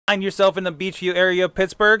Find yourself in the Beachview area of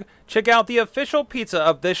Pittsburgh? Check out the official pizza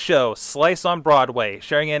of this show, Slice on Broadway,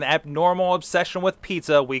 sharing an abnormal obsession with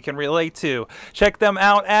pizza we can relate to. Check them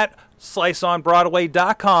out at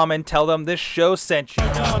sliceonbroadway.com and tell them this show sent you.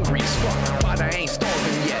 Hungry as fuck, but I ain't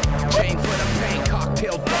starving yet. Chain for the pain,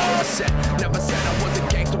 cocktail bar set. Never said I was a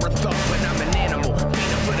gangster or thug, but I'm an animal.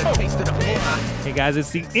 Feeding for the taste of the floor. Hey guys,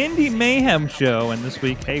 it's the Indy Mayhem show, and this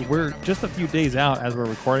week, hey, we're just a few days out as we're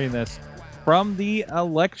recording this from the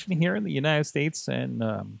election here in the United States, and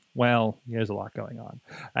well, there's a lot going on.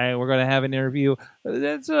 We're going to have an interview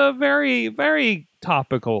that's very, very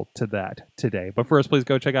topical to that today. But first, please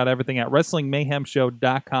go check out everything at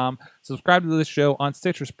WrestlingMayhemShow.com. Subscribe to this show on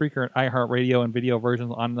Stitcher, Spreaker, and iHeartRadio, and video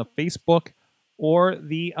versions on the Facebook or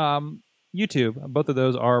the YouTube. Both of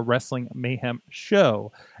those are Wrestling Mayhem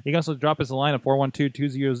Show. You can also drop us a line at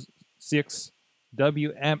 412-206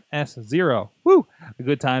 WMS0. Woo! The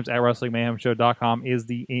good times at WrestlingMayhemShow.com is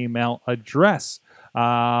the email address.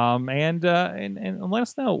 And let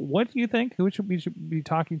us know, what do you think? Who should we be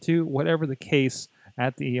talking to? Whatever the case,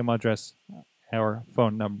 at the email address, our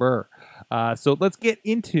phone number. So let's get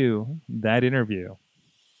into that interview.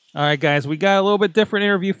 All right, guys, we got a little bit different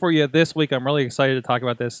interview for you this week. I'm really excited to talk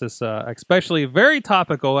about this. Especially very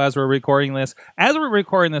topical as we're recording this. As we're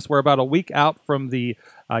recording this, we're about a week out from the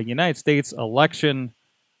United States election.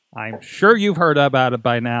 I'm sure you've heard about it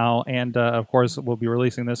by now, and of course, we'll be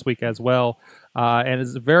releasing this week as well. And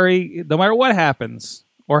it's very, no matter what happens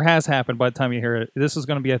or has happened by the time you hear it, this is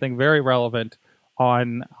going to be, I think, very relevant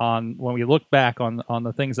on when we look back on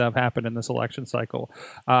the things that have happened in this election cycle.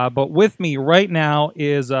 But with me right now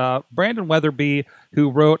is Brandon Wetherbee, who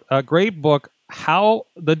wrote a great book, How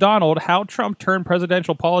Trump Turned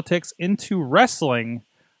Presidential Politics into Wrestling.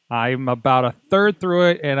 I'm about a third through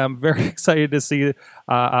it, and I'm very excited to see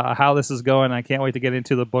how this is going. I can't wait to get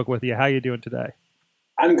into the book with you. How are you doing today?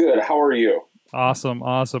 I'm good. How are you? Awesome,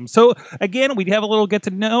 awesome. So, again, we have a little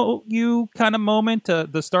get-to-know-you kind of moment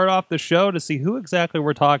to start off the show to see who exactly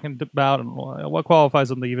we're talking about and what qualifies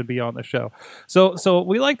them to even be on the show. So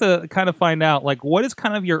we like to kind of find out, like, what is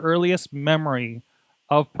kind of your earliest memory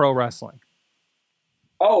of pro wrestling?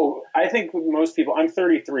 Oh, I think most people, I'm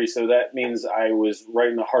 33, so that means I was right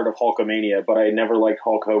in the heart of Hulkamania, but I never liked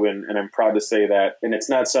Hulk Hogan, and I'm proud to say that. And it's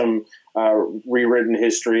not some rewritten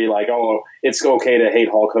history like, oh, it's okay to hate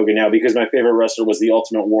Hulk Hogan now because my favorite wrestler was the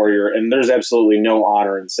Ultimate Warrior, and there's absolutely no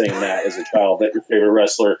honor in saying that as a child, that your favorite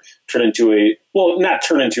wrestler turned into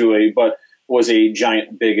but was a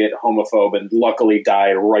giant bigot, homophobe, and luckily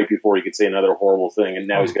died right before he could say another horrible thing, and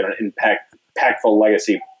now he's got an impactful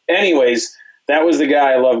legacy. Anyways, that was the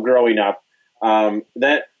guy I loved growing up.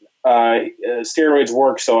 Steroids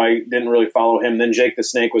worked, so I didn't really follow him. Then Jake the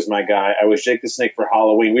Snake was my guy. I was Jake the Snake for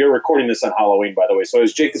Halloween. We were recording this on Halloween, by the way. So I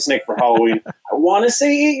was Jake the Snake for Halloween. I want to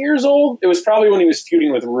say 8 years old. It was probably when he was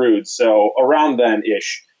feuding with Rude, so around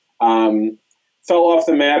then-ish. Fell off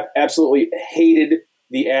the map. Absolutely hated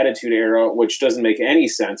the Attitude Era, which doesn't make any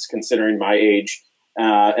sense considering my age.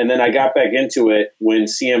 And then I got back into it when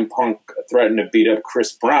CM Punk threatened to beat up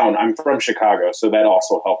Chris Brown. I'm from Chicago, so that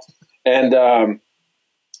also helped. And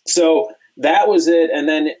so that was it. And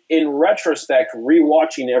then in retrospect,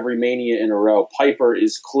 rewatching every Mania in a row, Piper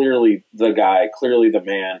is clearly the guy, clearly the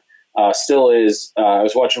man. Still is. I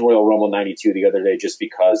was watching Royal Rumble 92 the other day just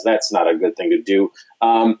because that's not a good thing to do.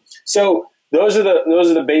 So those are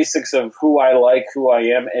the basics of who I like, who I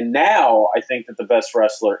am. And now I think that the best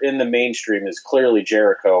wrestler in the mainstream is clearly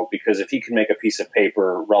Jericho, because if he can make a piece of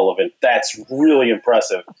paper relevant, that's really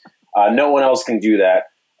impressive. No one else can do that.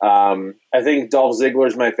 I think Dolph Ziggler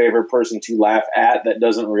is my favorite person to laugh at that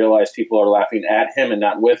doesn't realize people are laughing at him and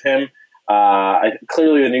not with him.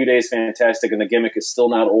 Clearly the New Day is fantastic, and the gimmick is still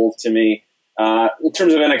not old to me. In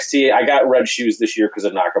terms of NXT, I got red shoes this year because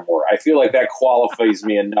of Nakamura. I feel like that qualifies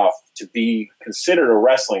me enough to be considered a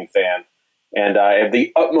wrestling fan. And I have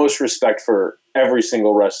the utmost respect for every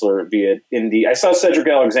single wrestler, be it Indy. I saw Cedric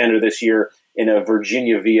Alexander this year in a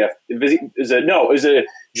Virginia VF. It was a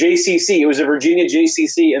JCC. It was a Virginia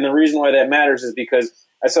JCC. And the reason why that matters is because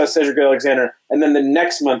I saw Cedric Alexander, and then the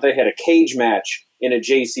next month they had a cage match in a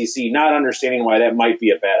JCC, not understanding why that might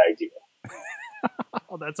be a bad idea.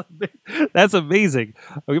 Oh, that's amazing.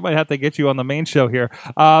 We might have to get you on the main show here.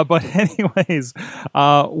 But anyways,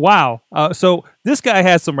 wow. So this guy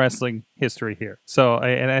has some wrestling history here. So,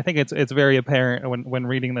 and I think it's very apparent when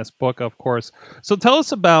reading this book, of course. So tell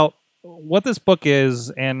us about what this book is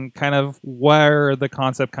and kind of where the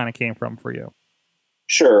concept kind of came from for you.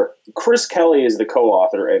 Sure. Chris Kelly is the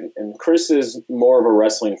co-author, and Chris is more of a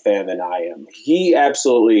wrestling fan than I am. He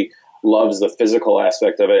absolutely loves the physical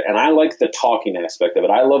aspect of it, and I like the talking aspect of it.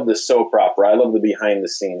 I love the soap opera. I love the behind the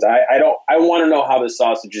scenes. I want to know how the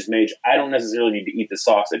sausage is made. I don't necessarily need to eat the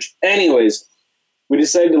sausage. Anyways, we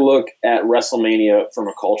decided to look at WrestleMania from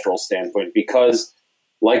a cultural standpoint because,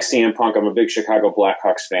 like CM Punk, I'm a big Chicago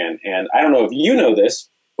Blackhawks fan, and I don't know if you know this,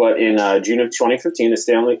 but in June of 2015,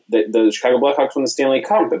 the Chicago Blackhawks won the Stanley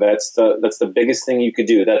Cup. That's the biggest thing you could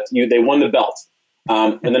do. They won the belt.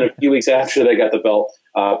 And then a few weeks after they got the belt,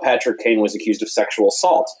 Patrick Kane was accused of sexual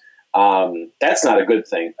assault. That's not a good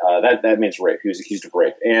thing. That means rape. He was accused of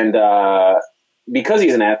rape. And because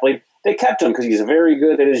he's an athlete, they kept him because he's very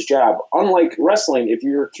good at his job. Unlike wrestling, if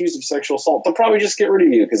you're accused of sexual assault, they'll probably just get rid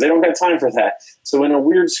of you because they don't have time for that. So in a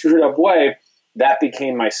weird, screwed up way, that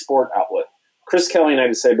became my sport outlet. Chris Kelly and I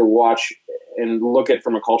decided to watch and look at,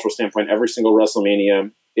 from a cultural standpoint, every single WrestleMania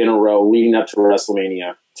in a row leading up to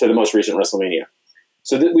WrestleMania, to the most recent WrestleMania.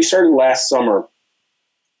 So we started last summer.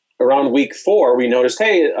 Around week 4, we noticed,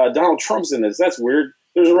 hey, Donald Trump's in this. That's weird.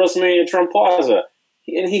 There's a WrestleMania at Trump Plaza.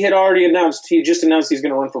 And he just announced he's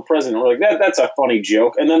going to run for president. We're like, that's a funny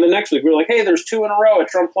joke. And then the next week, we were like, hey, there's 2 in a row at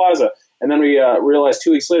Trump Plaza. And then we realized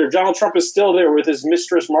 2 weeks later, Donald Trump is still there with his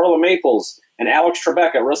mistress, Marla Maples, and Alex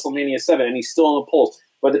Trebek at WrestleMania 7, and he's still in the polls.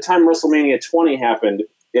 By the time WrestleMania 20 happened,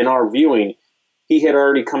 in our viewing, he had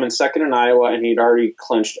already come in second in Iowa, and he'd already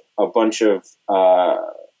clinched a bunch of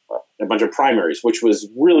primaries, which was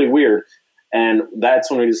really weird. And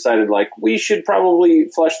that's when we decided, like, we should probably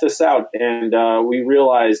flesh this out. And we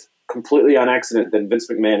realized completely on accident that Vince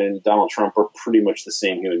McMahon and Donald Trump are pretty much the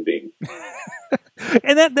same human being.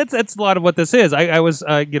 And that's a lot of what this is. I was,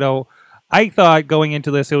 I thought going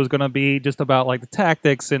into this, it was going to be just about like the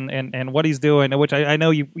tactics and what he's doing, which I know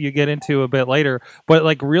you get into a bit later, but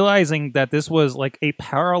like realizing that this was like kind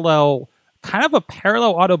of a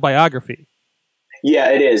parallel autobiography.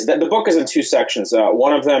 Yeah, it is. The book is in 2 sections.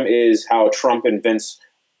 One of them is how Trump and Vince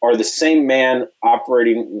are the same man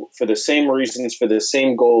operating for the same reasons, for the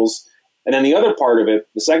same goals. And then the other part of it,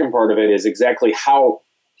 the second part of it, is exactly how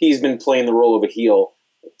he's been playing the role of a heel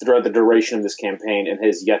throughout the duration of this campaign and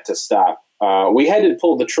has yet to stop. We had to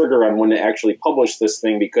pull the trigger on when to actually publish this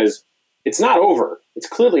thing because it's not over. It's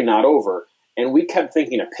clearly not over. And we kept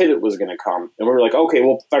thinking a pivot was going to come. And we were like, okay,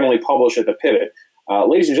 we'll finally publish at the pivot.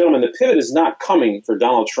 Ladies and gentlemen, the pivot is not coming for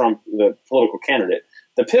Donald Trump, the political candidate.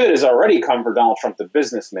 The pivot has already come for Donald Trump, the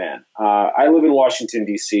businessman. I live in Washington,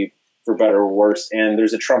 D.C., for better or worse, and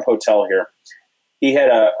there's a Trump hotel here. He had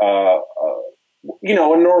a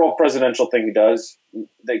normal presidential thing he does.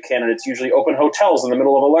 The candidates usually open hotels in the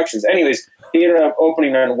middle of elections. Anyways, he ended up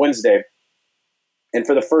opening on Wednesday, and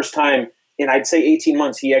for the first time in, I'd say, 18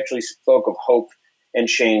 months, he actually spoke of hope and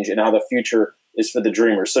change and how the future is for the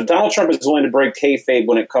dreamers. So Donald Trump is willing to break kayfabe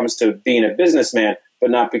when it comes to being a businessman, but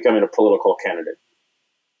not becoming a political candidate.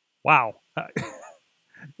 Wow.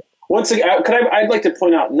 Once again, I'd like to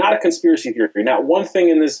point out, not a conspiracy theory. Now, one thing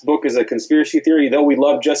in this book is a conspiracy theory. Though we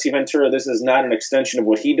love Jesse Ventura, this is not an extension of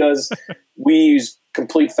what he does. We use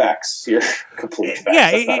complete facts here. Complete facts.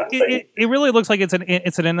 Yeah, it really looks like it's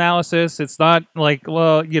an analysis. It's not like,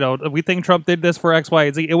 well, we think Trump did this for X, Y,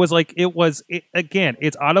 and Z. It was like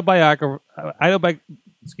it's autobiographical.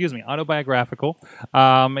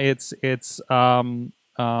 It's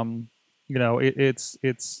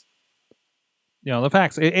the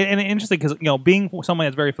facts. And interesting because, being someone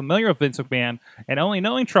that's very familiar with Vince McMahon and only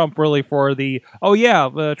knowing Trump really for the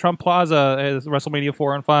Trump Plaza is WrestleMania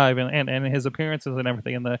 4 and 5 and his appearances and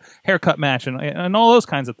everything and the haircut match and all those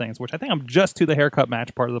kinds of things, which I think I'm just to the haircut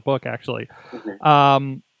match part of the book, actually.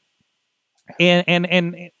 Mm-hmm.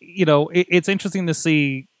 It's interesting to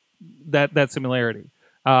see that similarity.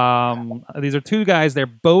 These are 2 guys. They're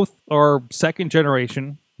both are second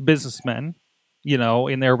generation businessmen,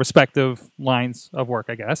 in their respective lines of work,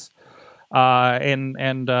 I guess. No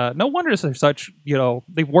wonder they're such,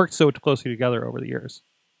 they've worked so closely together over the years.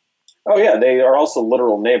 Oh, yeah. They are also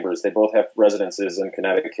literal neighbors. They both have residences in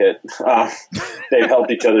Connecticut. They've helped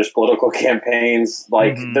each other's political campaigns.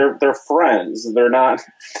 Like, mm-hmm. They're friends. They're not...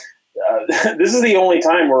 this is the only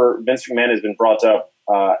time where Vince McMahon has been brought up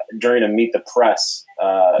during a Meet the Press.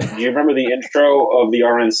 Do you remember the intro of the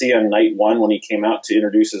RNC on night 1 when he came out to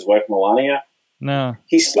introduce his wife, Melania? No.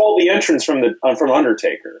 He stole the entrance from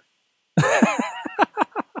Undertaker.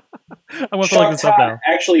 Chuck Todd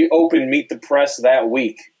actually opened Meet the Press that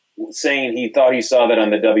week, saying he thought he saw that on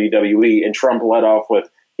the WWE, and Trump led off with,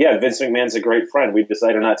 yeah, Vince McMahon's a great friend. We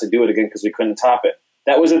decided not to do it again because we couldn't top it.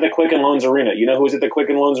 That was at the Quicken Loans Arena. You know who was at the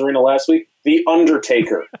Quicken Loans Arena last week? The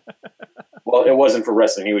Undertaker. Well, it wasn't for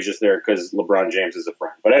wrestling. He was just there because LeBron James is a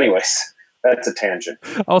friend. But anyways, that's a tangent.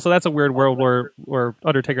 Also, that's a weird world where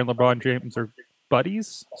Undertaker and LeBron James are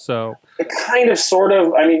buddies. So kind of, sort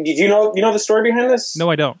of. I mean, did you know the story behind this?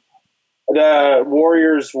 No, I don't. The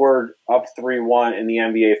Warriors were up 3-1 in the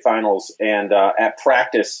NBA Finals, and at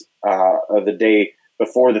practice of the day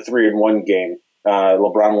before the 3-1 game,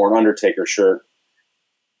 LeBron wore an Undertaker shirt,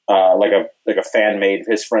 like a fan made.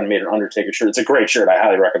 His friend made an Undertaker shirt. It's a great shirt. I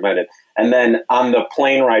highly recommend it. And then on the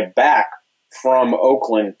plane ride back from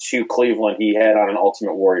Oakland to Cleveland, he had on an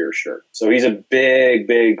Ultimate Warrior shirt. So he's a big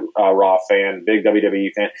Raw fan, big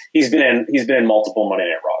WWE fan. He's been in multiple Monday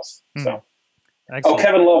Night Raws. So. Excellent. Oh,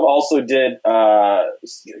 Kevin Love also did.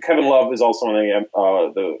 Kevin Love is also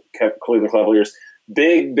on the Cleveland Cavaliers.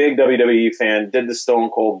 Big WWE fan. Did the Stone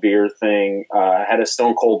Cold beer thing. Had a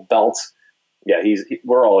Stone Cold belt. Yeah,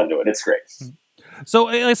 we're all into it. It's great. So,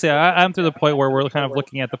 like I say, I'm to the point where we're kind of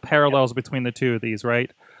looking at the parallels between the two of these,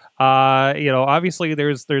 right? Obviously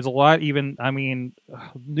there's a lot, even, I mean,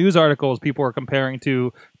 news articles, people are comparing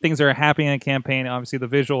to things that are happening in a campaign, obviously the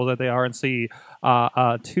visuals that they RNC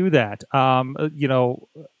to that.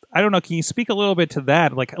 I don't know, can you speak a little bit to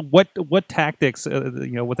that? Like what tactics,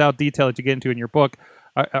 without detail that you get into in your book,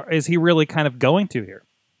 is he really kind of going to here?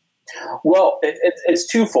 Well, it's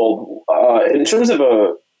twofold. In terms of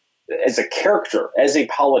as a character, as a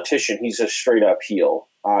politician, he's a straight up heel.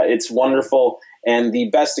 It's wonderful. And the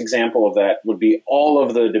best example of that would be all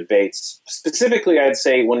of the debates. Specifically, I'd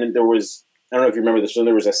say when there was, I don't know if you remember this, when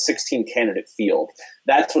there was a 16-candidate field.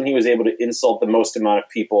 That's when he was able to insult the most amount of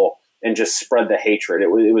people and just spread the hatred. It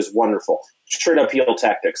was wonderful. Straight up heel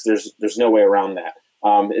tactics. There's no way around that.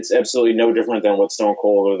 It's absolutely no different than what Stone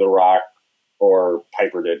Cold or The Rock or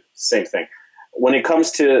Piper did. Same thing. When it comes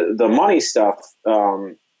to the money stuff,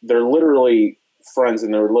 they're literally friends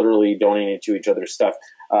and they're literally donating to each other's stuff.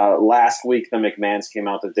 Last week, the McMahons came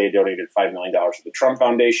out that they donated $5 million to the Trump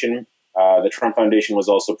Foundation. The Trump Foundation was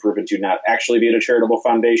also proven to not actually be a charitable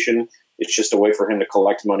foundation. It's just a way for him to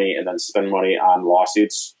collect money and then spend money on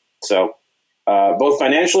lawsuits. So both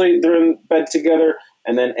financially, they're in bed together,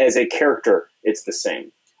 and then as a character, it's the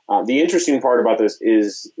same. The interesting part about this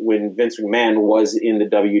is when Vince McMahon was in the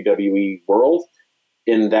WWE world,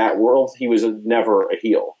 in that world, he was never a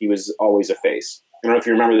heel. He was always a face. I don't know if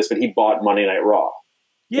you remember this, but he bought Monday Night Raw.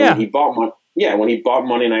 Yeah, when he bought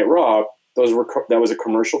Monday Night Raw, that was a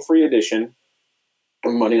commercial-free edition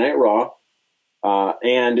of Monday Night Raw,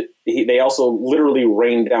 and they also literally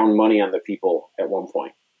rained down money on the people at one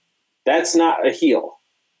point. That's not a heel;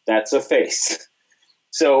 that's a face.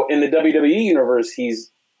 So in the WWE universe,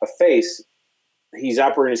 he's a face. He's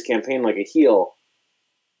operating his campaign like a heel.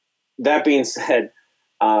 That being said,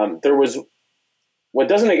 there was what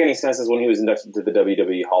doesn't make any sense is when he was inducted to the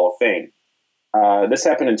WWE Hall of Fame. This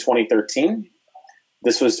happened in 2013.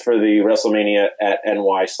 This was for the WrestleMania at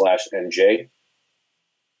NY/NJ.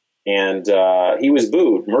 And he was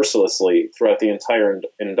booed mercilessly throughout the entire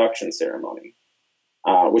induction ceremony,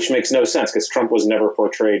 which makes no sense because Trump was never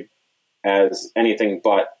portrayed as anything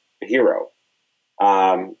but a hero.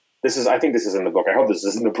 I think this is in the book. I hope this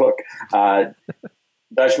is in the book.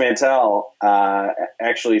 Dutch Mantel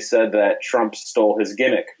actually said that Trump stole his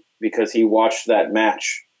gimmick because he watched that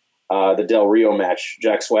match, the Del Rio match,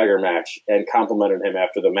 Jack Swagger match, and complimented him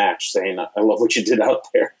after the match, saying, "I love what you did out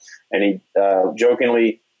there." And he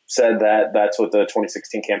jokingly said that that's what the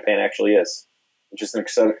 2016 campaign actually is, which is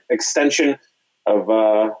an extension of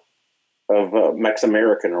Mex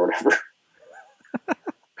American or whatever.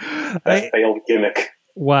 That failed gimmick.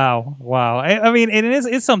 Wow. I mean,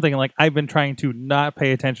 it's something like I've been trying to not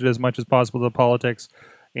pay attention as much as possible to politics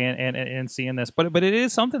and seeing this, but it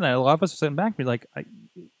is something that a lot of us are sitting back and be like,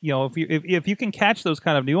 if you can catch those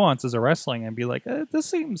kind of nuances of wrestling and be like, this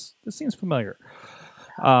seems familiar.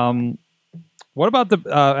 What about the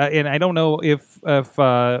and I don't know if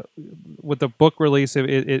with the book release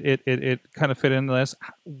it kind of fit into this.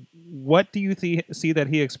 What do you see that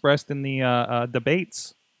he expressed in the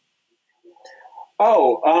debates?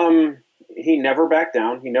 He never backed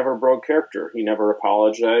down. He never broke character. He never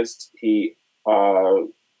apologized. He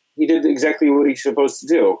did exactly what he's supposed to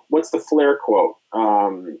do. What's the Flair quote?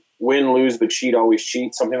 Win, lose, but cheat, always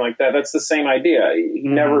cheat. Something like that. That's the same idea. He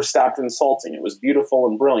never stopped insulting. It was beautiful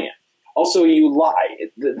and brilliant. Also, you lie.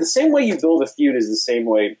 The same way you build a feud is the same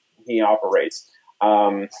way he operates.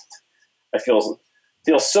 I feel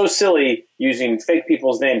so silly using fake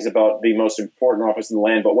people's names about the most important office in the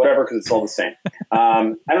land, but whatever, because it's all the same. I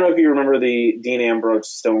don't know if you remember the Dean Ambrose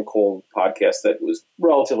Stone Cold podcast that was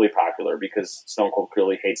relatively popular because Stone Cold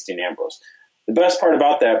clearly hates Dean Ambrose. The best part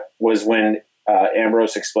about that was when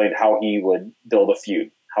Ambrose explained how he would build a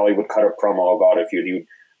feud, how he would cut a promo about a feud. He would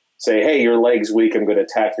say, "Hey, your leg's weak. I'm going to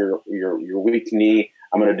attack your weak knee.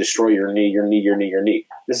 I'm going to destroy your knee, your knee, your knee, your knee.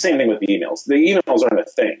 The same thing with the emails. The emails aren't a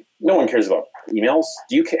thing. No one cares about emails.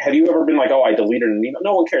 Have you ever been like, oh, I deleted an email?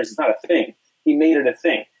 No one cares. It's not a thing. He made it a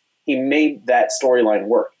thing. He made that storyline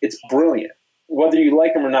work. It's brilliant. Whether you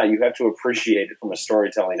like him or not, you have to appreciate it from a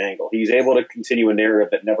storytelling angle. He's able to continue a narrative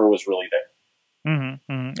that never was really there.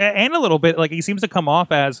 Mm-hmm, mm-hmm. And a little bit like he seems to come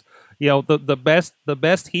off as, the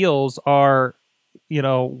best heels are,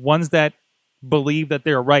 ones that believe that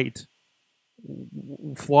they're right,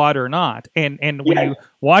 flawed or not. And when you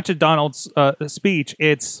watch a Donald's speech,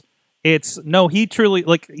 it's no, he truly,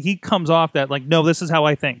 like, he comes off that like, no, this is how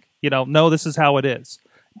I think, no, this is how it is.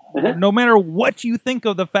 Mm-hmm. No matter what you think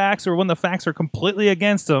of the facts, or when the facts are completely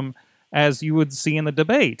against him, as you would see in the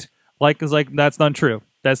debate, is like, that's untrue.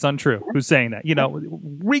 That's untrue. Who's saying that?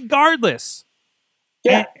 Regardless.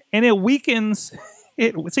 Yeah. And it weakens,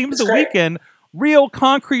 it seems to weaken real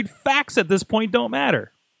concrete facts at this point don't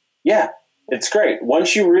matter. Yeah, it's great.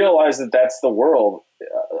 Once you realize that that's the world,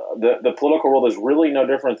 the political world is really no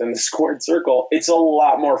different than the squared circle. It's a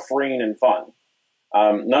lot more freeing and fun.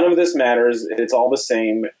 None of this matters. It's all the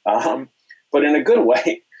same, but in a good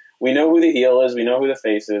way. We know who the heel is. We know who the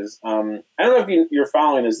face is. I don't know if you're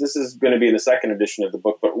following this. This is going to be in the second edition of the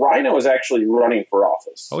book, but Rhino is actually running for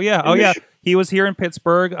office. Oh, yeah. He was here in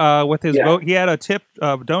Pittsburgh with his vote. He had a tip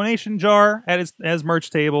donation jar at his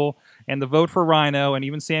merch table, and the vote for Rhino, and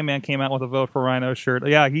even Sandman came out with a vote for Rhino shirt.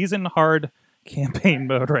 Yeah, he's in hard campaign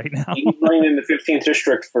mode right now. He's running in the 15th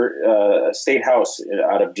district for State House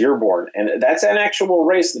out of Dearborn, and that's an actual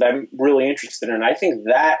race that I'm really interested in. I think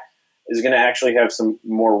that is going to actually have some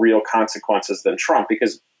more real consequences than Trump,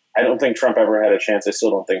 because I don't think Trump ever had a chance. I still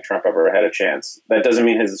don't think Trump ever had a chance. That doesn't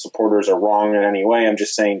mean his supporters are wrong in any way. I'm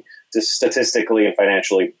just saying, just statistically and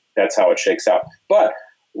financially, that's how it shakes out. But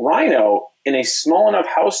Rhino, in a small enough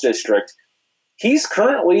House district, he's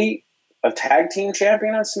currently a tag team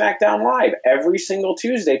champion on SmackDown Live. Every single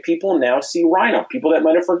Tuesday, people now see Rhino. People that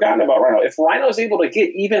might have forgotten about Rhino. If Rhino is able to get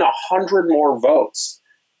even 100 more votes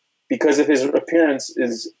because of his appearance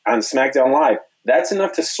is on SmackDown Live, that's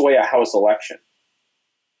enough to sway a House election.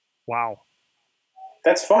 Wow.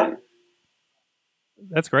 That's fun.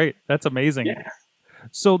 That's great. That's amazing. Yeah.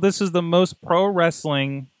 So this is the most pro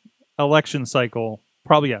wrestling election cycle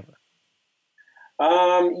probably ever.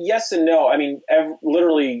 Yes and no. I mean,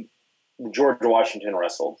 literally George Washington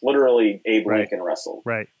wrestled. Literally Abe Lincoln wrestled.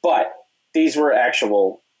 Right. But these were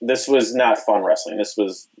this was not fun wrestling. This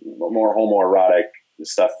was more homoerotic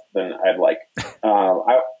stuff than I'd like.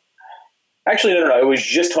 Actually, no. It was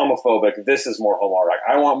just homophobic. This is more homoerotic.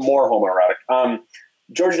 I want more homoerotic.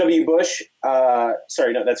 George W. Bush.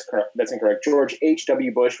 Sorry, no, that's correct. That's incorrect. George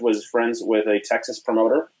H.W. Bush was friends with a Texas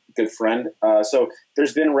promoter, good friend. So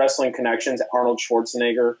there's been wrestling connections. Arnold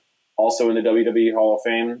Schwarzenegger, also in the WWE Hall of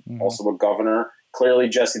Fame, also a governor. Clearly,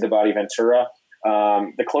 Jesse the Body Ventura.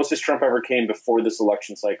 The closest Trump ever came before this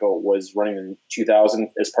election cycle was running in 2000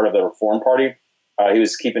 as part of the Reform Party. He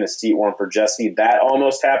was keeping his seat warm for Jesse. That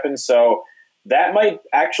almost happened. So that might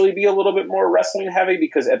actually be a little bit more wrestling heavy,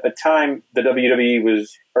 because at the time the WWE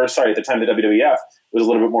at the time the WWF was a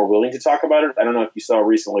little bit more willing to talk about it. I don't know if you saw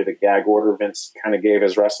recently the gag order Vince kind of gave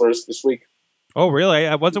his wrestlers this week. Oh, really?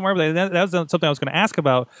 I wasn't aware of that. That was something I was going to ask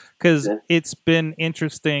about, because it's been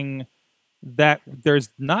interesting that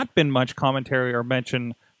there's not been much commentary or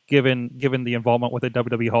mention given the involvement with the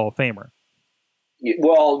WWE Hall of Famer.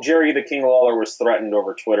 Well, Jerry the King Lawler was threatened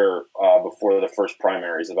over Twitter before the first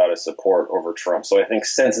primaries about his support over Trump. So I think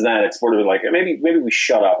since then it's sort of like maybe we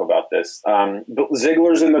shut up about this.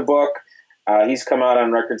 Ziggler's in the book. He's come out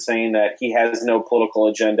on record saying that he has no political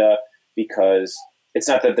agenda, because it's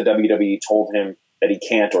not that the WWE told him that he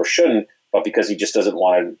can't or shouldn't, but because he just doesn't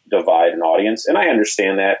want to divide an audience. And I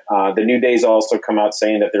understand that. The New Day's also come out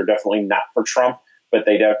saying that they're definitely not for Trump, but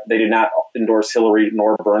they did not endorse Hillary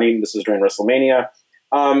nor Bernie. This was during WrestleMania.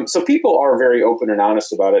 So people are very open and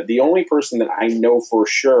honest about it. The only person that I know for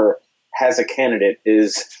sure has a candidate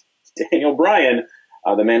is Daniel Bryan,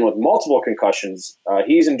 the man with multiple concussions.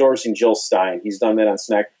 He's endorsing Jill Stein. He's done that on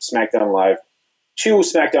SmackDown Live. 2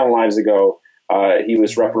 SmackDown Lives ago, he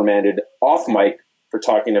was reprimanded off mic for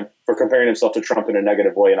comparing himself to Trump in a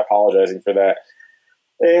negative way and apologizing for that.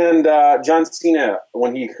 And John Cena,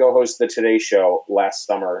 when he co-hosted the Today Show last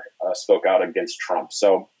summer, spoke out against Trump.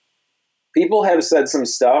 So people have said some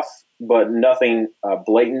stuff, but nothing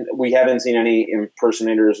blatant. We haven't seen any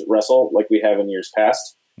impersonators wrestle like we have in years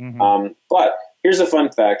past. But here's a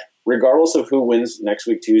fun fact. Regardless of who wins next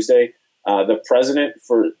week, Tuesday, the president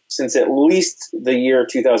since at least the year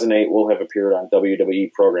 2008 will have appeared on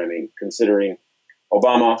WWE programming, considering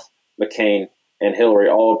Obama, McCain, and Hillary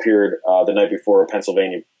all appeared the night before I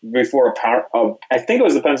think it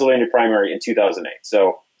was the Pennsylvania primary in 2008.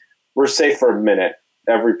 So we're safe for a minute.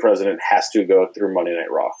 Every president has to go through Monday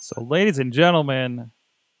Night Raw. So, ladies and gentlemen,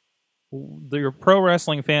 your pro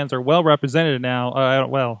wrestling fans are well represented now.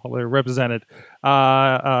 They're represented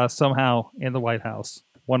somehow in the White House,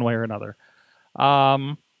 one way or another.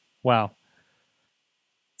 Wow.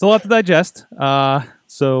 It's a lot to digest.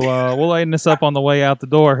 So we'll lighten this up on the way out the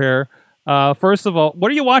door here. First of all, what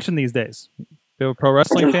are you watching these days? You a pro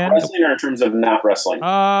wrestling fan? Wrestling or in terms of not wrestling?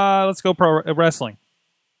 Let's go pro wrestling.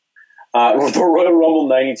 For Royal Rumble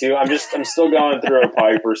 92, I'm still going through a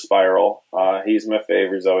Piper spiral. He's my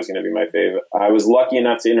favorite. He's always going to be my favorite. I was lucky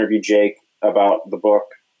enough to interview Jake about the book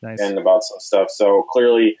and about some stuff. So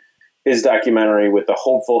clearly his documentary with the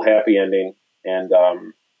hopeful, happy ending. And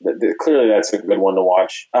clearly that's a good one to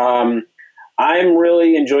watch. I'm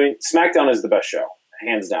really enjoying SmackDown is the best show.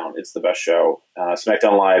 Hands down, it's the best show.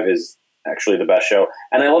 SmackDown Live is actually the best show.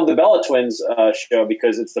 And I love the Bella Twins show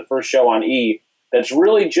because it's the first show on E! That's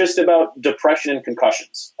really just about depression and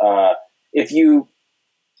concussions.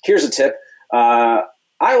 Here's a tip. I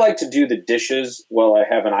like to do the dishes while I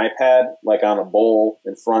have an iPad, like on a bowl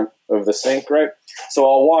in front of the sink, right? So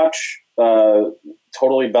I'll watch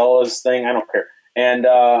Totally Bella's thing. I don't care. And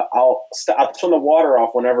I'll turn the water off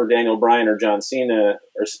whenever Daniel Bryan or John Cena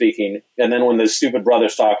are speaking. And then when the stupid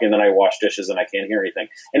brother's talking, then I wash dishes and I can't hear anything.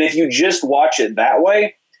 And if you just watch it that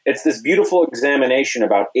way, it's this beautiful examination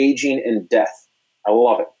about aging and death. I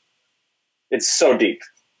love it. It's so deep.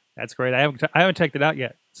 That's great. I haven't checked it out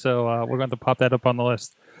yet, so we're going to pop that up on the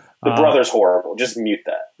list. The brother's horrible. Just mute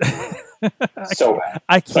that. So bad.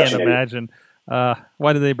 I can't imagine.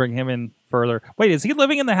 Why did they bring him in further? Wait, is he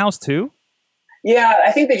living in the house too? Yeah,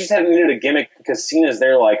 I think they just needed a gimmick because Cena's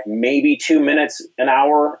there like maybe 2 minutes an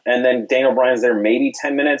hour, and then Daniel Bryan's there maybe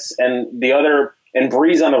 10 minutes, and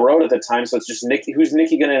Bree's on the road at the time, so it's just Nikki. Who's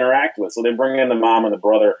Nikki going to interact with? So they bring in the mom and the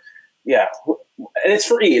brother. Yeah, and it's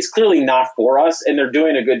free. It's clearly not for us, and they're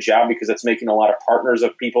doing a good job because it's making a lot of partners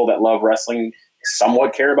of people that love wrestling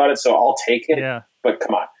somewhat care about it, so I'll take it. Yeah. But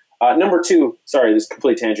come on. Number two, sorry, this is a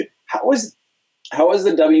complete tangent. How is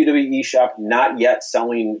the WWE shop not yet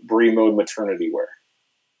selling Brie Mode maternity wear?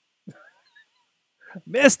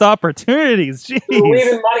 Missed opportunities. Jeez. We're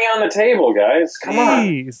leaving money on the table, guys. Come on.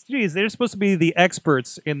 Jeez, they're supposed to be the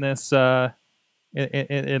experts in this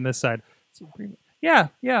in this side. Yeah.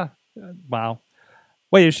 Wow.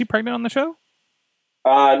 Wait, is she pregnant on the show?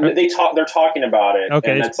 They're talking about it,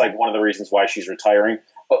 okay. And that's like one of the reasons why she's retiring.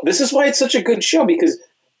 But this is why it's such a good show because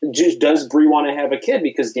does Brie want to have a kid?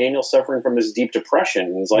 Because Daniel's suffering from this deep depression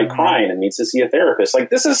and is like crying and needs to see a therapist. Like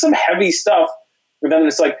this is some heavy stuff. And then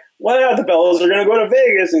it's like, well, the Bellas are going to go to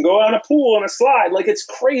Vegas and go on a pool and a slide. Like it's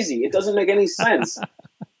crazy. It doesn't make any sense.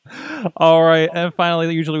 All right, and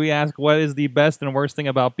finally, usually we ask, what is the best and worst thing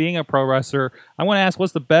about being a pro wrestler? I want to ask,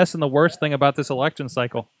 what's the best and the worst thing about this election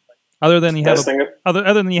cycle, other than you have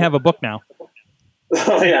a book now?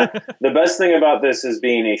 Oh yeah, the best thing about this is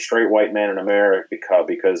being a straight white man in America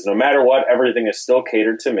because no matter what, everything is still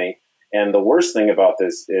catered to me. And the worst thing about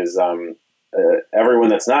this is everyone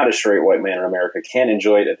that's not a straight white man in America can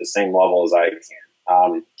enjoy it at the same level as I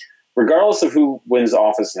can. Regardless of who wins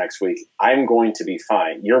office next week, I'm going to be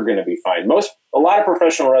fine. You're going to be fine. A lot of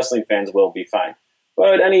professional wrestling fans will be fine.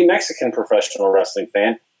 But any Mexican professional wrestling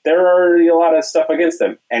fan, there are a lot of stuff against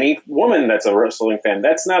them. Any woman that's a wrestling fan,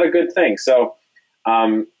 that's not a good thing. So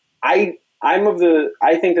I think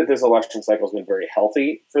that this election cycle has been very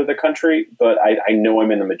healthy for the country, but I know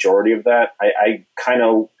I'm in the majority of that. I kind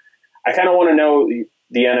of want to know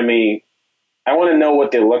the enemy. I want to know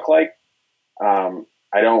what they look like.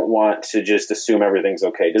 I don't want to just assume everything's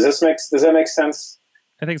okay. Does that make sense?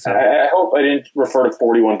 I think so. I hope I didn't refer to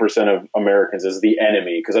 41% of Americans as the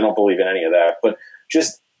enemy because I don't believe in any of that. But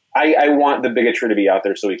just I want the bigotry to be out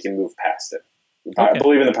there so we can move past it. Okay. I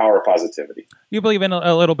believe in the power of positivity. You believe in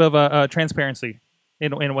a little bit of a transparency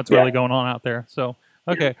in what's really going on out there. So,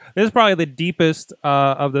 okay. This is probably the deepest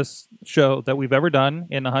of this show that we've ever done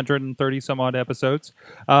in 130 some odd episodes.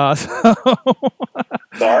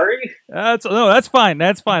 Sorry? That's fine.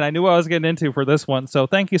 That's fine. I knew what I was getting into for this one. So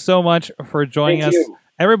thank you so much for joining us.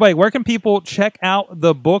 Everybody, where can people check out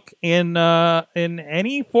the book in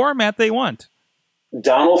any format they want?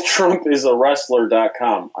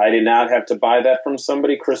 DonaldTrumpisAWrestler.com. I did not have to buy that from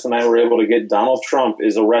somebody. Chris and I were able to get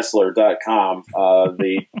DonaldTrumpisAWrestler.com.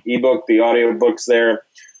 The ebook, the audiobook's there.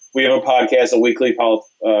 We have a podcast, a weekly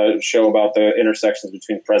show about the intersections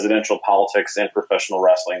between presidential politics and professional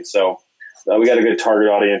wrestling. So we got a good target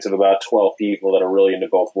audience of about 12 people that are really into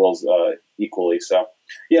both worlds equally. So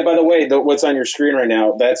Yeah, by the way, what's on your screen right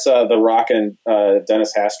now, that's The Rock and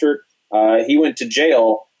Dennis Hastert. He went to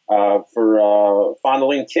jail for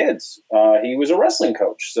fondling kids. He was a wrestling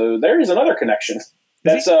coach. So there's another connection.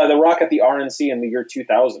 That's The Rock at the RNC in the year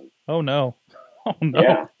 2000. Oh, no. Oh, no.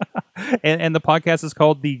 Yeah. and the podcast is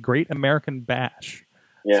called The Great American Bash.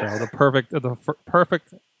 Yeah. So the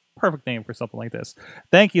perfect name for something like this.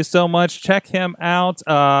 Thank you so much. Check him out.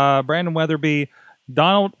 Brandon Wetherbee.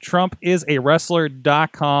 Donald Trump is a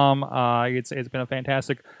wrestler.com. It's been a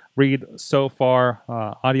fantastic read so far,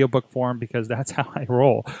 audiobook form, because that's how I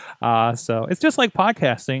roll. So it's just like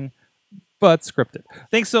podcasting, but scripted.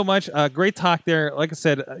 Thanks so much. Great talk there. Like I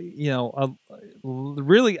said,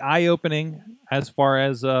 really eye-opening as far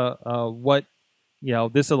as what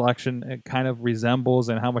this election kind of resembles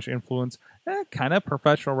and how much influence kind of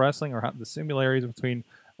professional wrestling, or how the similarities between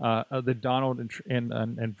the Donald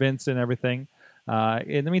and Vince and everything.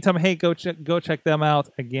 In the meantime, hey, go check them out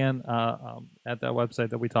again at that website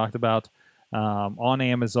that we talked about on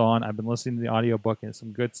Amazon. I've been listening to the audiobook, and it's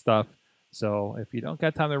some good stuff. So if you don't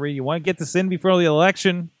got time to read, you want to get this in before the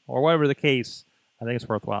election or whatever the case, I think it's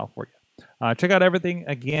worthwhile for you. Check out everything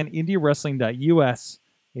again. IndieWrestling.us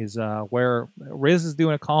is where Riz is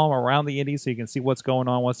doing a column around the Indies, so you can see what's going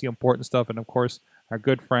on, what's the important stuff, and of course our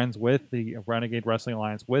good friends with the Renegade Wrestling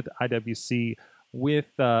Alliance, with IWC,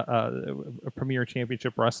 with Premier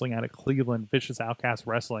Championship Wrestling out of Cleveland, Vicious Outcast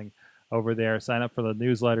Wrestling over there. Sign up for the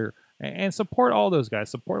newsletter and support all those guys.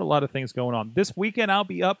 Support a lot of things going on. This weekend I'll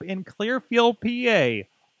be up in Clearfield, PA.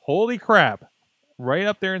 Holy crap. Right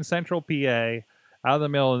up there in central PA, out of the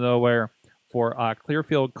middle of nowhere, for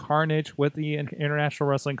Clearfield Carnage with the International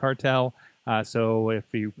Wrestling Cartel. So if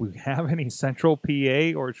we have any central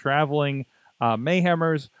PA or traveling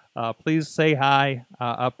Mayhemers, please say hi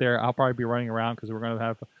up there. I'll probably be running around because we're going to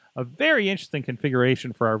have a very interesting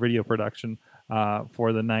configuration for our video production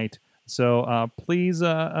for the night. So please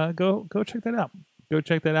go check that out. Go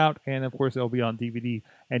check that out. And, of course, it'll be on DVD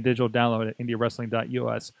and digital download at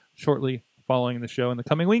IndieWrestling.us shortly following the show in the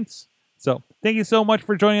coming weeks. So thank you so much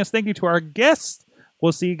for joining us. Thank you to our guests.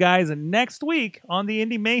 We'll see you guys next week on the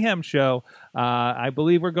Indy Mayhem show. I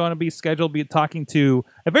believe we're going to be scheduled to be talking to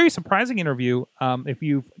a very surprising interview. If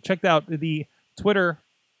you've checked out the Twitter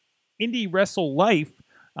Indie Wrestle Life,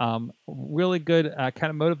 really good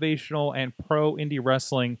kind of motivational and pro indie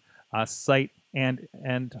wrestling site and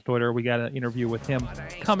Twitter. We got an interview with him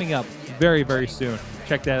coming up very, very soon.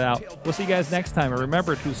 Check that out. We'll see you guys next time. And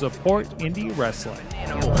remember to support indie wrestling. You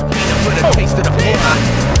know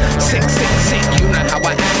how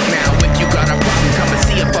I act now. If you got a problem, come and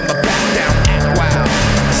see if I'm a back down. Act wild.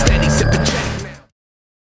 Steady sipping Jack now.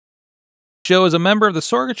 Show is a member of the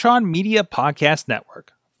Sorgatron Media Podcast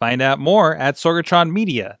Network. Find out more at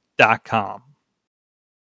sorgatronmedia.com.